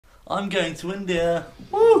I'm going to India.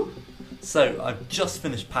 Woo! So I've just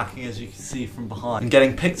finished packing, as you can see from behind. I'm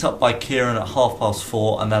getting picked up by Kieran at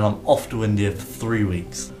 4:30 and then I'm off to India for 3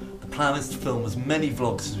 weeks. The plan is to film as many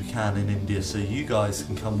vlogs as we can in India so you guys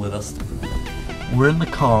can come with us. We're in the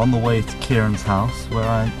car on the way to Kieran's house where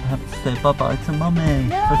I have to say bye-bye to Mummy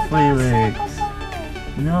for 3 weeks.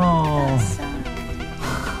 No!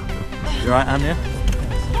 You alright, Anya?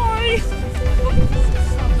 Sorry!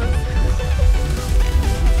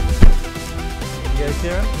 You go,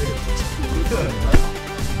 Kieran?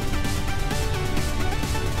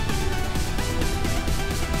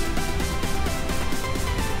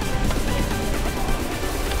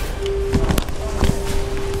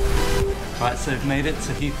 Right, so we've made it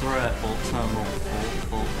to Heathrow Airport, Terminal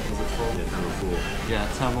 4. Was it 4? Yeah, Terminal 4. Yeah,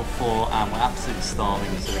 Terminal 4, and we're absolutely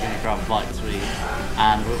starving, so we're going to grab a bite to eat.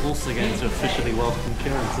 And we're also going to officially welcome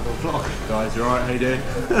Kieran to the vlog. Guys, you alright? How you doing?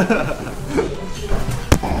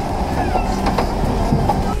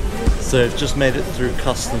 So we've just made it through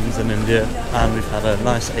customs in India, and we've had a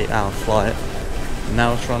nice 8-hour flight. And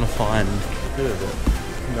now we're trying to find... Who is it?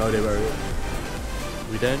 No idea where it is.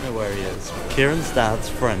 We don't know where he is. Kieran's dad's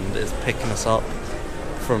friend is picking us up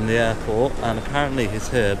from the airport, and apparently he's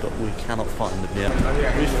here, but we cannot find him yet.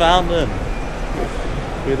 We found him!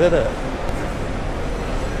 We did it!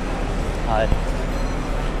 Hi.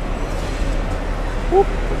 Whoop.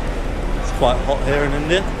 It's quite hot here in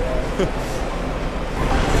India.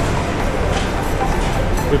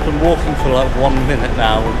 We've been walking for like 1 minute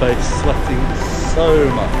now, we're both sweating so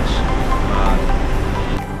much.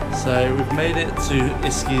 So we've made it to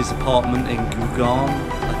Iski's apartment in Gugan,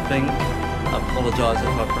 I think. I apologise if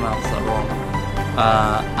I pronounced that wrong.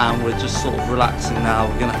 And we're just sort of relaxing now.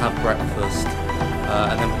 We're going to have breakfast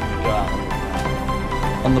and then we're going to go out.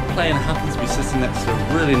 On the plane, I happen to be sitting next to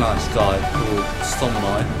a really nice guy called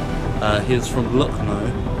Stomanai. He is from Lucknow.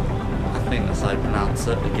 I think that's how you pronounce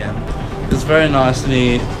it again. It was very nice, and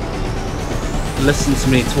he listened to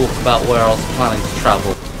me talk about where I was planning to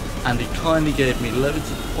travel. And he kindly gave me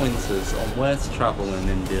loads of pointers on where to travel in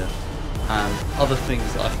India and other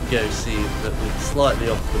things that I can go see that were slightly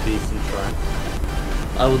off the beaten track.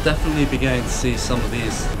 I will definitely be going to see some of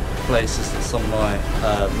these places that someone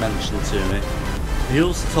mentioned to me. He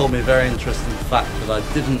also told me a very interesting fact that I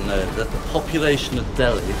didn't know, that the population of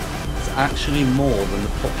Delhi is actually more than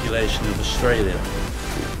the population of Australia.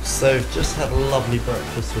 So just had a lovely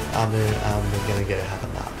breakfast with Anu and we're going to go have a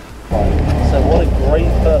nap. So what a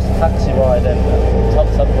great first taxi ride and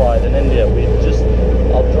tuk-tuk ride in India.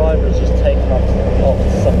 Our driver's just taken off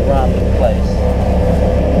to some random place.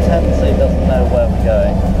 He pretends he doesn't know where we're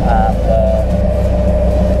going, and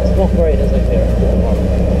it's not great, is it, here?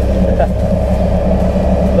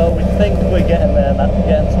 But we think we're getting there, and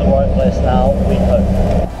getting to the right place now, we hope.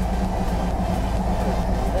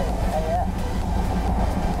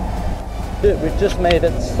 We've just made it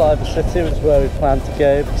to Cyber City, which is where we plan to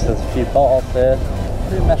go, because there's a few bars here.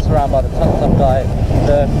 We mess around by the tuk-tuk guy.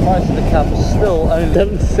 The price of the cab was still only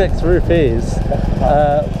 76 rupees,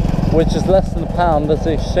 which is less than £1. That's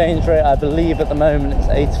the exchange rate. I believe at the moment it's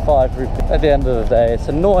 85 rupees. At the end of the day, it's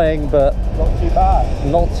annoying, but not too bad.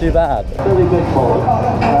 Not too bad. Really good call.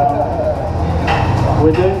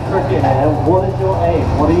 We're doing cricket here. What is your aim?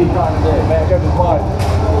 What are you trying to do? Mate, go to the bike.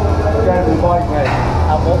 Go to the bike, mate.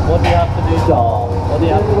 And what do you have to do, Dar? What do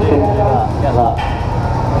you have to do to do that? Get that.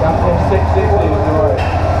 You have to do 6 sixes in a row.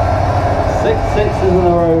 6 sixes in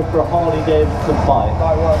a row for a Harley Davidson bike.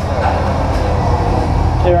 That works, mate.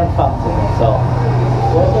 Kieran fancies himself.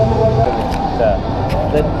 Yeah.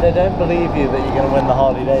 They don't believe you that you're going to win the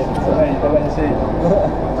Harley Davidson. Wait, they wait and see.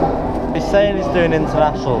 He's saying he's doing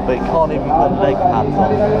international, but he can't even put leg pads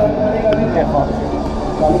on.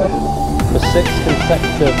 For 6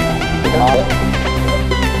 consecutive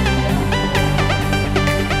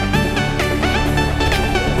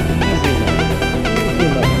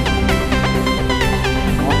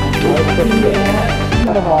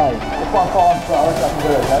Never mind. If I'm faster, I reckon I can do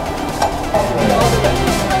it, yeah?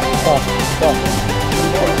 Stop.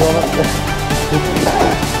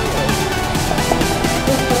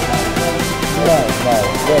 No,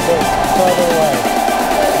 go a bit further away.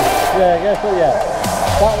 Yeah, go for it, yeah.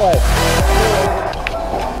 That way.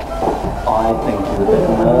 I think he's a bit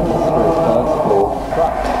nervous for his first ball.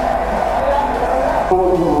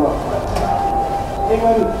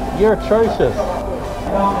 You're atrocious.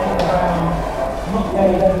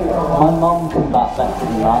 My mum can bat better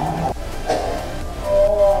than that.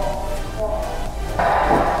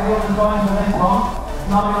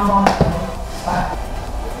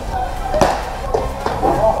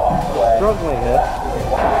 Struggling here.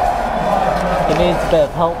 He needs a bit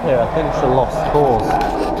of help here. I think it's a lost cause.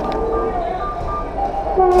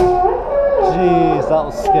 that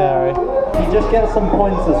was scary. If you just get some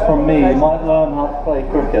pointers from me, you might learn how to play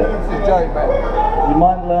cricket. It's a joke, mate. You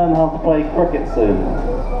might learn how to play cricket soon.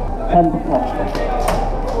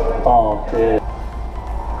 Oh, dear.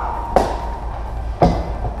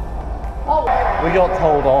 We got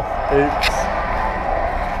told off. Oops.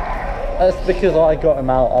 That's because I got him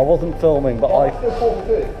out. I wasn't filming, but I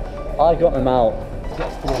got him out.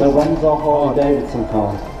 So when's our Harley Davidson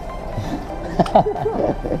car?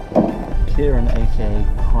 Kieran, aka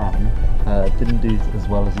Cram, didn't do as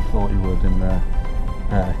well as he thought he would in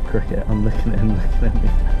cricket. I'm looking at him, looking at me.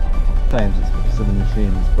 Claims it's because the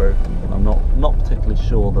machine is broken, but I'm not particularly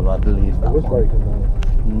sure that I believe that. It was broken though.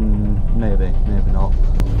 Maybe not.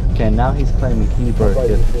 Okay, now he's claiming he broke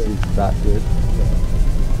it because he's that good.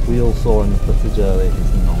 We all saw in the footage earlier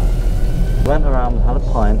he's not. Went around and had a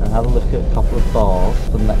pint and had a look at a couple of bars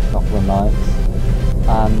for the next couple of nights.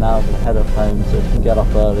 And now we're going to head up home so we can get up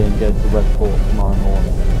early and go to Redport tomorrow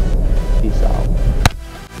morning. Peace out.